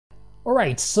All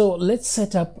right, so let's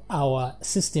set up our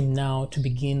system now to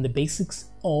begin the basics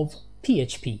of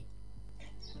PHP.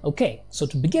 Okay, so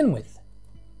to begin with,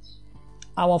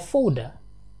 our folder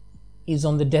is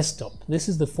on the desktop. This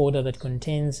is the folder that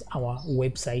contains our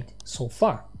website so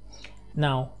far.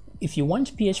 Now, if you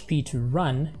want PHP to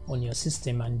run on your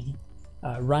system and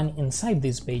run inside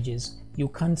these pages, you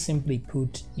can't simply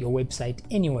put your website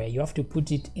anywhere. You have to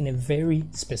put it in a very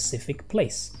specific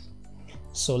place.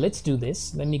 So let's do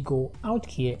this. Let me go out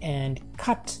here and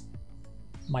cut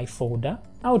my folder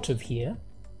out of here.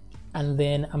 And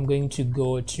then I'm going to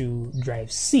go to drive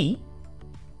C,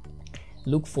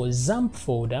 look for XAMPP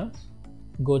folder,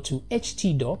 go to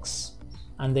htdocs,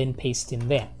 and then paste in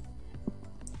there.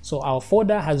 So our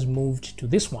folder has moved to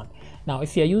this one. Now,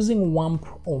 if you're using WAMP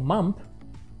or MAMP,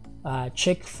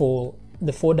 check for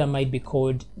the folder might be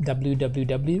called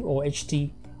www or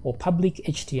ht or public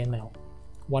HTML,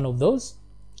 one of those,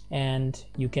 and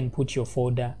you can put your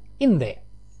folder in there.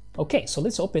 Okay, so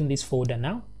let's open this folder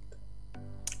now.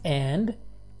 And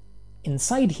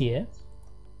inside here,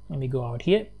 let me go out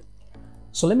here.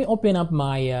 So let me open up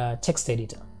my text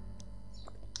editor.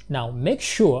 Now make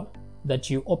sure that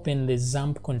you open the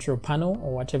XAMPP control panel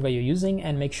or whatever you're using,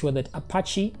 and make sure that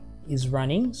Apache is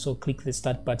running. So click the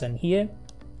start button here.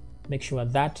 Make sure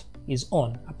that is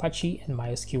on, Apache and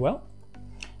MySQL.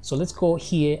 So let's go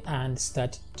here and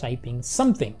start typing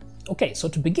something. Okay, so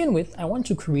to begin with, I want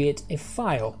to create a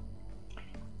file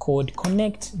called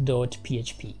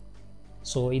connect.php.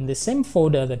 So in the same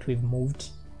folder that we've moved,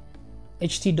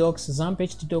 htdocs, XAMPP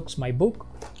htdocs, my book,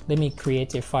 let me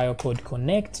create a file called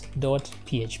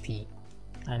connect.php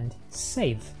and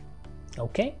save.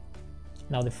 Okay,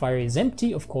 now the file is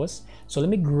empty, of course. So let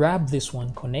me grab this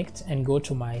one, connect, and go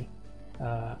to my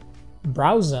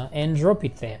browser and drop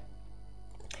it there.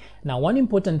 Now, one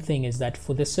important thing is that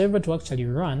for the server to actually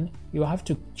run, you have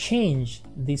to change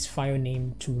this file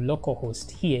name to localhost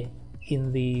here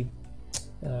in the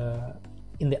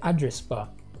address bar.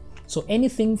 So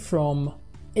anything from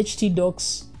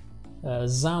htdocs,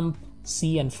 XAMPP,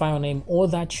 C, and file name, all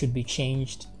that should be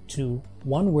changed to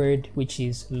one word, which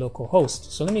is localhost.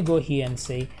 So let me go here and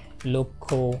say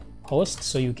localhost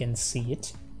so you can see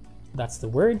it. That's the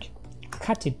word.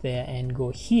 Cut it there and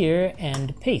go here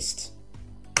and paste.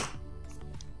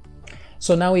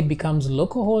 So now it becomes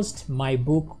localhost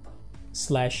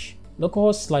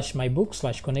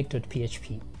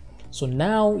mybook/connect.php. So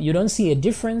now you don't see a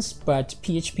difference, but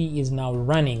PHP is now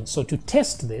running. So to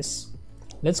test this,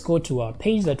 let's go to our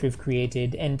page that we've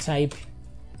created and type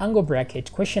angle bracket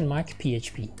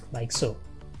 $PHP, like so.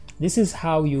 This is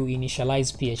how you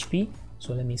initialize PHP.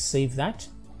 So let me save that.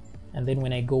 And then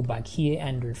when I go back here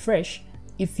and refresh,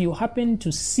 if you happen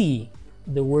to see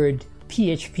the word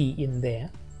PHP in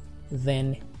there,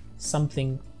 then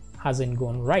something hasn't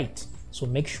gone right. So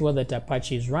make sure that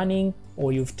Apache is running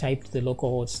or you've typed the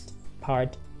localhost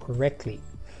part correctly.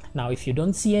 Now, if you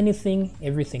don't see anything,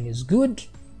 everything is good.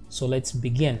 So let's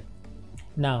begin.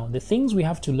 Now, the things we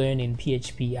have to learn in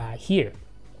PHP are here.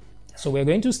 So we're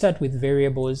going to start with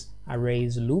variables,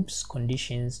 arrays, loops,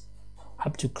 conditions,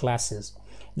 up to classes.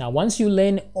 Now, once you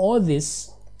learn all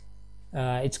this,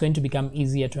 it's going to become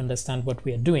easier to understand what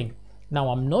we are doing. Now,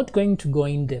 I'm not going to go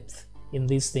in depth in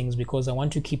these things because I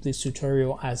want to keep this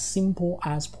tutorial as simple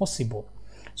as possible.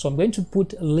 So I'm going to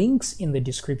put links in the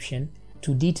description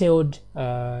to detailed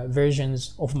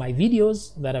versions of my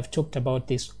videos that have talked about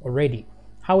this already.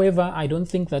 However, I don't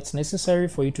think that's necessary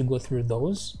for you to go through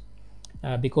those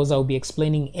because I'll be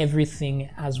explaining everything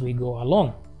as we go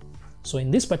along. So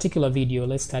in this particular video,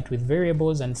 let's start with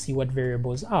variables and see what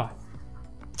variables are.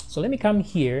 So let me come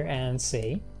here and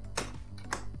say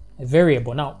a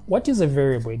variable. Now, what is a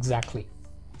variable exactly?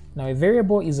 Now, a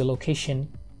variable is a location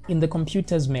in the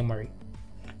computer's memory.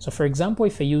 So for example,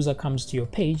 if a user comes to your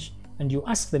page and you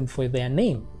ask them for their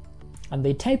name and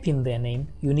they type in their name,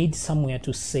 you need somewhere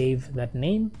to save that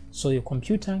name so your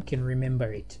computer can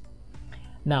remember it.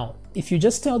 Now, if you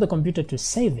just tell the computer to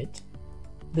save it,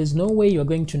 there's no way you're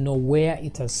going to know where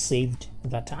it has saved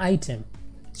that item.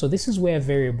 So this is where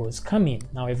variables come in.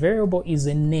 Now, a variable is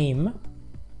a name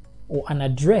or an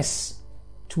address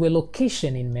to a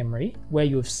location in memory where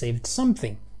you've saved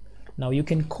something. Now you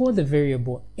can call the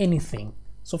variable anything.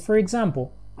 So for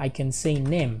example, I can say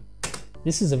name.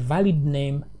 This is a valid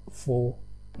name for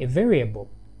a variable.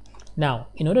 Now,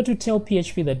 in order to tell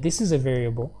PHP that this is a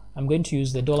variable, I'm going to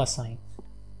use the $sign.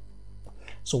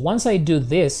 So once I do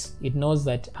this, it knows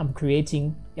that I'm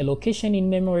creating a location in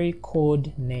memory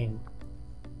called name.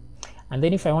 And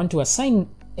then if I want to assign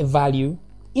a value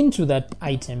into that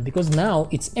item, because now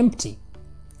it's empty,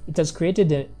 it has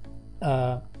created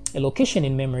a location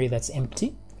in memory that's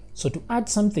empty. So to add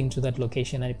something to that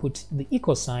location, I put the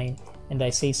equal sign and I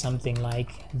say something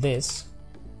like this.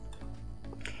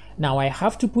 Now I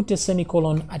have to put a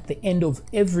semicolon at the end of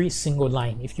every single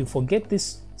line. If you forget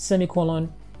this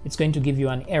semicolon, it's going to give you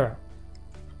an error.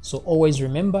 So always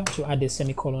remember to add a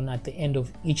semicolon at the end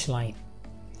of each line.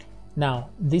 Now,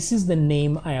 this is the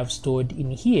name I have stored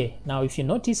in here. Now, if you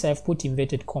notice, I've put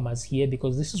inverted commas here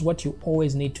because this is what you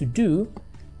always need to do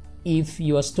if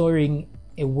you are storing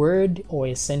a word or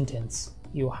a sentence.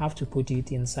 You have to put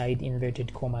it inside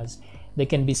inverted commas. They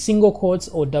can be single quotes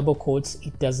or double quotes,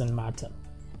 it doesn't matter.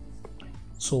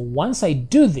 So once I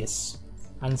do this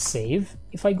and save,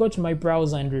 if I go to my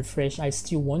browser and refresh, I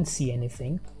still won't see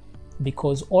anything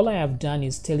because all I have done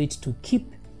is tell it to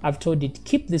keep, I've told it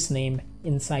keep this name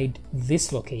inside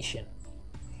this location.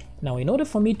 Now, in order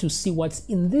for me to see what's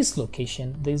in this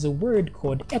location, there's a word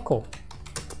called echo.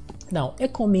 Now,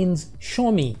 echo means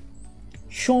show me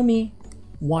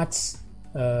what's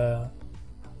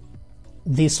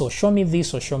this, or show me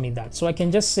this, or show me that. So I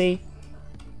can just say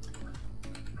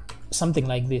something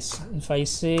like this. If I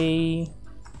say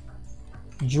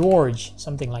George,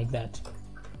 something like that,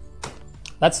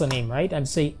 that's the name, right? I'd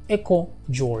say echo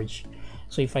George.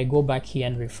 So if I go back here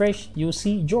and refresh, you'll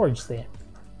see George there.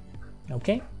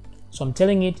 Okay, so I'm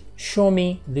telling it show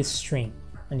me this string,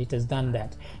 and it has done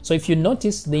that. So if you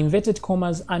notice, the inverted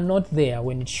commas are not there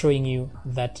when it's showing you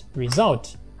that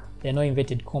result. There are no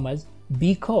inverted commas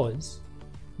because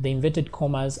the inverted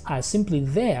commas are simply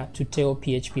there to tell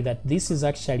PHP that this is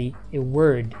actually a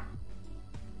word.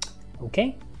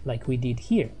 Okay, like we did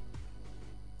here.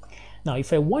 Now,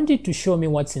 if I wanted to show me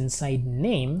what's inside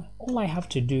name, all I have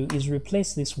to do is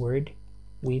replace this word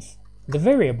with the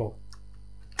variable.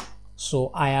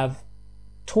 So I have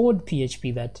told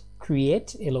PHP that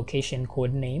create a location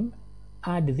called name,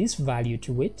 add this value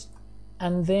to it,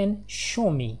 and then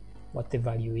show me what the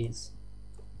value is.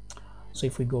 So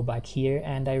if we go back here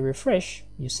and I refresh,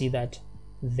 you see that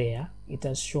there it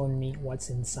has shown me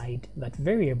what's inside that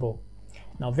variable.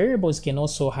 Now, variables can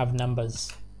also have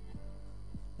numbers.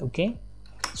 Okay,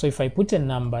 so if I put a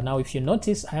number, now if you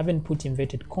notice, I haven't put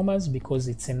inverted commas because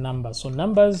it's a number. So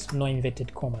numbers, no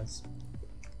inverted commas.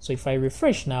 So if I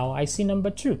refresh now, I see number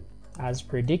 2 as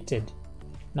predicted.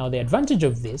 Now the advantage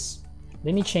of this,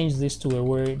 let me change this to a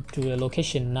word, to a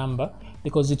location number,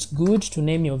 because it's good to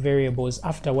name your variables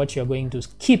after what you're going to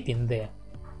keep in there.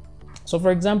 So for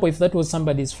example, if that was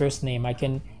somebody's first name, I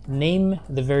can name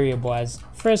the variable as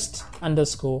first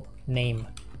underscore name,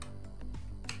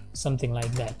 something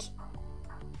like that.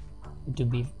 It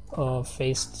would be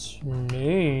first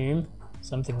name,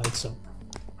 something like so.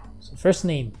 So first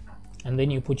name, and then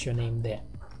you put your name there.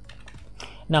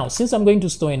 Now, since I'm going to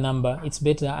store a number, it's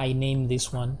better I name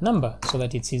this one number so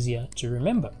that it's easier to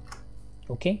remember.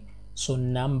 Okay, so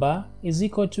number is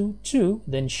equal to 2,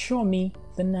 then show me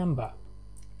the number.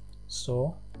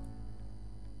 So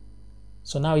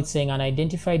now it's saying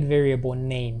unidentified variable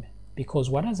name, because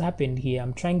what has happened here,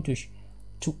 I'm trying to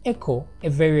echo a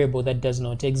variable that does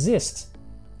not exist,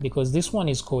 because this one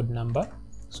is called number.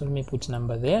 So let me put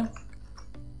number there.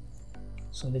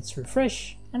 So let's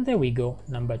refresh, and there we go,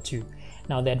 number 2.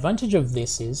 Now the advantage of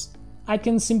this is I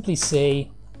can simply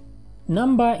say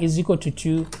number is equal to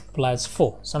 2 plus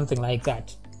 4, something like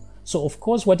that. So of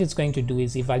course what it's going to do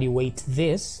is evaluate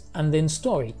this and then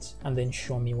store it and then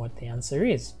show me what the answer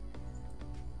is.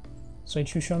 So it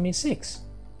should show me 6.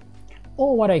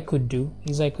 Or what I could do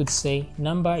is I could say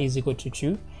number is equal to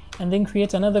 2 and then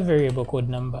create another variable called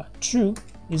number. True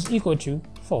is equal to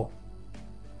 4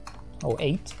 or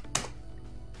 8.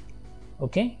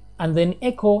 Okay, and then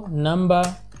echo number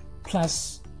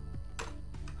plus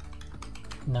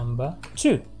number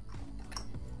 2,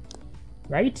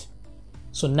 right?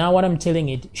 So now what I'm telling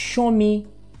it, show me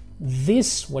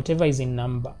this, whatever is in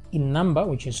number,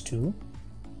 which is 2,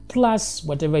 plus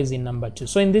whatever is in number 2.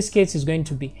 So in this case, it's going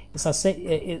to be,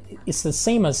 it's the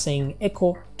same as saying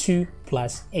echo 2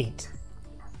 plus 8.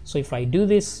 So if I do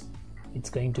this,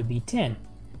 it's going to be 10.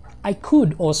 I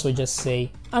could also just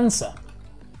say answer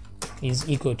is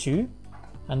equal to,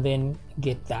 and then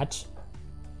get that,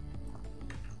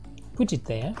 put it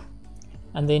there,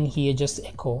 and then here just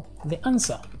echo the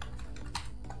answer.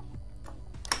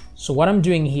 So what I'm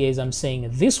doing here is I'm saying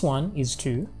this one is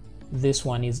 2, this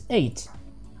one is 8.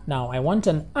 Now I want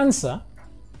an answer.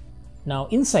 Now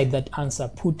inside that answer,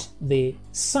 put the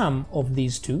sum of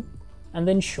these two and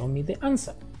then show me the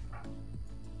answer.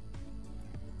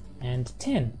 And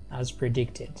 10 as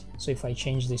predicted. So if I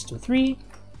change this to 3,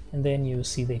 and then you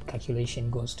see the calculation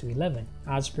goes to 11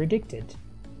 as predicted.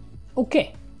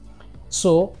 Okay,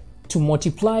 so to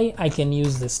multiply, I can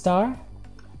use the star.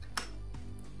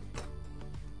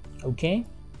 Okay,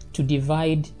 to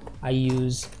divide, I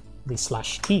use the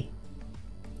slash key.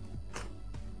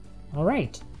 All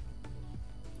right,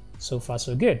 so far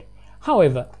so good.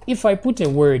 However, if I put a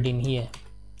word in here,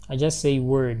 I just say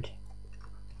word,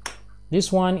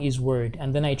 this one is word,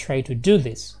 and then I try to do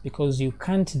this, because you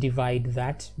can't divide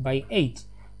that by 8.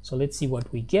 So let's see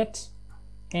what we get,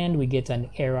 and we get an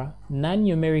error,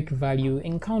 non-numeric value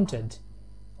encountered.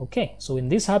 Okay, so when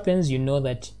this happens, you know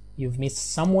that you've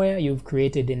missed somewhere, you've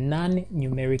created a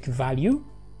non-numeric value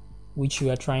which you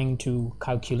are trying to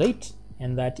calculate,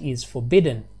 and that is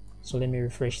forbidden. So let me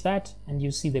refresh that, and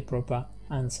you see the proper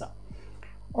answer.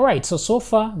 All right, so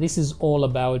far this is all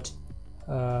about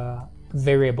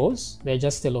variables. They're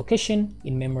just a location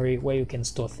in memory where you can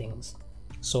store things.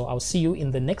 So I'll see you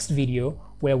in the next video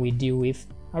where we deal with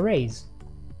arrays.